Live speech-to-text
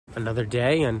Another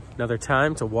day and another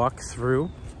time to walk through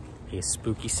a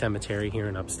spooky cemetery here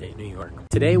in upstate New York.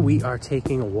 Today we are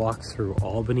taking a walk through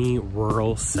Albany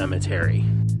Rural Cemetery.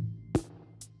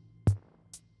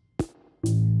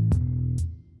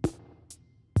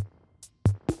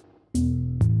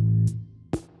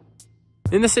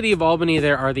 In the city of Albany,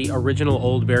 there are the original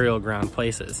old burial ground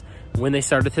places. When they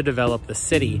started to develop the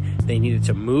city, they needed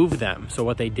to move them. So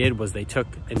what they did was they took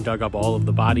and dug up all of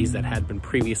the bodies that had been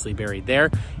previously buried there,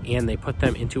 and they put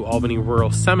them into Albany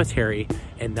Rural Cemetery,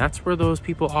 and that's where those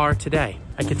people are today.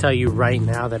 I can tell you right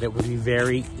now that it would be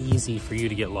very easy for you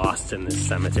to get lost in this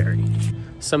cemetery.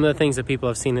 Some of the things that people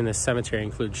have seen in this cemetery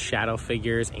include shadow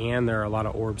figures, and there are a lot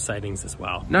of orb sightings as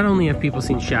well. Not only have people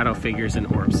seen shadow figures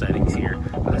and orb sightings here,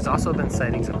 but there's also been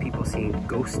sightings of people seeing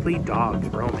ghostly dogs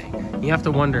roaming. You have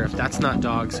to wonder if that's not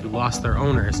dogs who lost their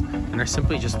owners and are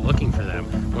simply just looking for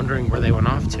them, wondering where they went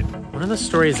off to. One of the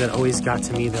stories that always got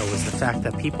to me though was the fact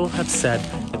that people have said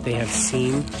that they have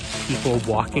seen people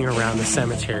walking around the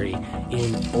cemetery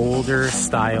in older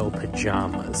style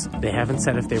pajamas. They haven't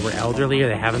said if they were elderly or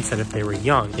they haven't said if they were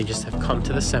young. They just have come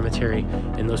to the cemetery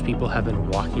and those people have been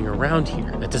walking around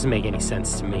here. That doesn't make any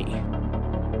sense to me.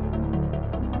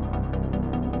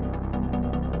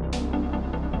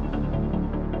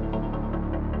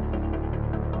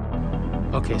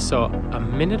 Okay, so a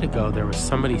minute ago there was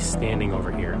somebody standing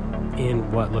over here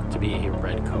in what looked to be a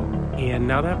red coat, and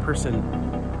now that person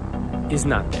is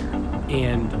not there,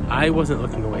 and I wasn't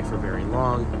looking away for very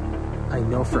long. I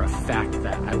know for a fact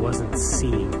that I wasn't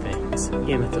seeing things,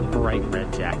 and it's a bright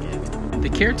red jacket. The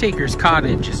caretaker's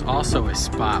cottage is also a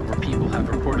spot where people have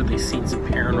reportedly seen some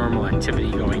paranormal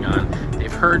activity going on.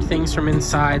 They've heard things from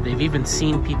inside. They've even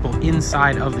seen people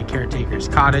inside of the caretaker's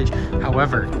cottage.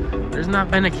 However, there's not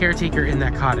been a caretaker in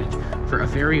that cottage for a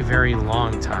very, very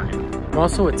long time. I'm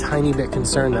also a tiny bit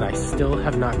concerned that I still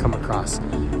have not come across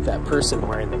that person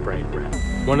wearing the bright red.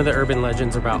 One of the urban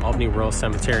legends about Albany Rural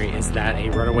Cemetery is that a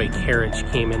runaway carriage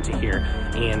came into here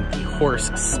and the horse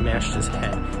smashed his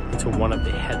head into one of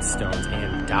the headstones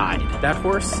and died. That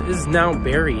horse is now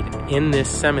buried in this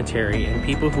cemetery, and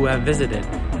people who have visited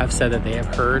have said that they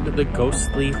have heard the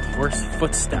ghostly horse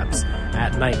footsteps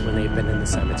at night when they've been in the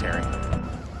cemetery.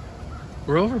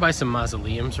 We're over by some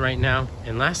mausoleums right now,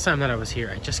 and last time that I was here,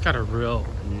 I just got a real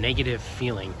negative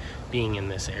feeling being in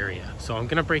this area. So I'm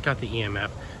gonna break out the EMF,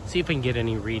 see if I can get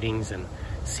any readings and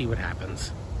see what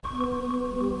happens.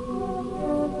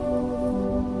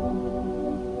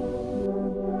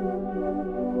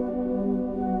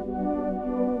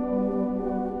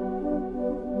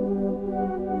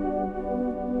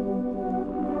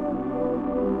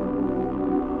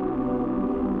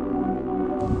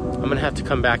 I'm gonna have to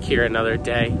come back here another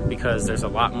day because there's a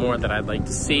lot more that I'd like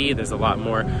to see. There's a lot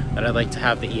more that I'd like to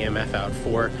have the EMF out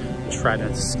for and try to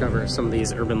discover if some of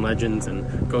these urban legends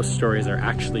and ghost stories are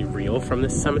actually real from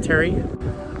this cemetery.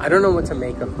 I don't know what to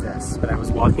make of this, but I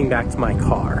was walking back to my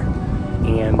car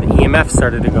and the EMF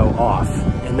started to go off,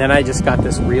 and then I just got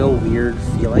this real weird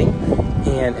feeling,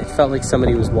 and it felt like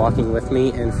somebody was walking with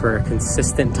me, and for a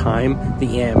consistent time the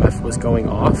EMF was going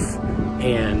off,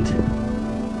 and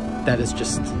that is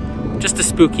just a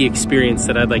spooky experience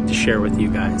that I'd like to share with you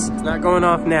guys. It's not going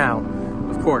off now,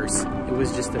 of course. It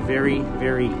was just a very,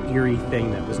 very eerie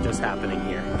thing that was just happening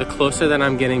here. The closer that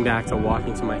I'm getting back to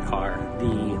walking to my car, the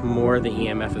more the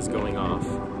EMF is going off.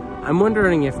 I'm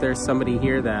wondering if there's somebody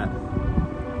here that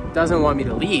doesn't want me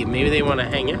to leave. Maybe they want to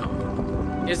hang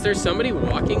out. Is there somebody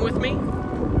walking with me?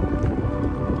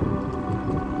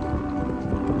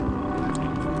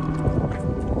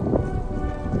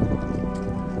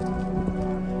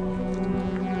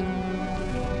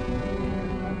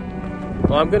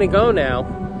 Well, I'm gonna go now.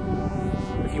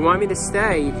 If you want me to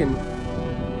stay, you can,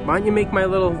 why don't you make my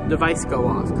little device go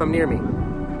off? Come near me.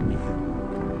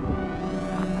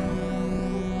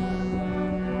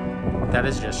 That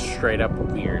is just straight up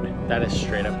weird. That is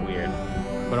straight up weird.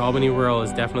 But Albany Rural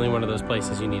is definitely one of those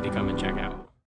places you need to come and check out.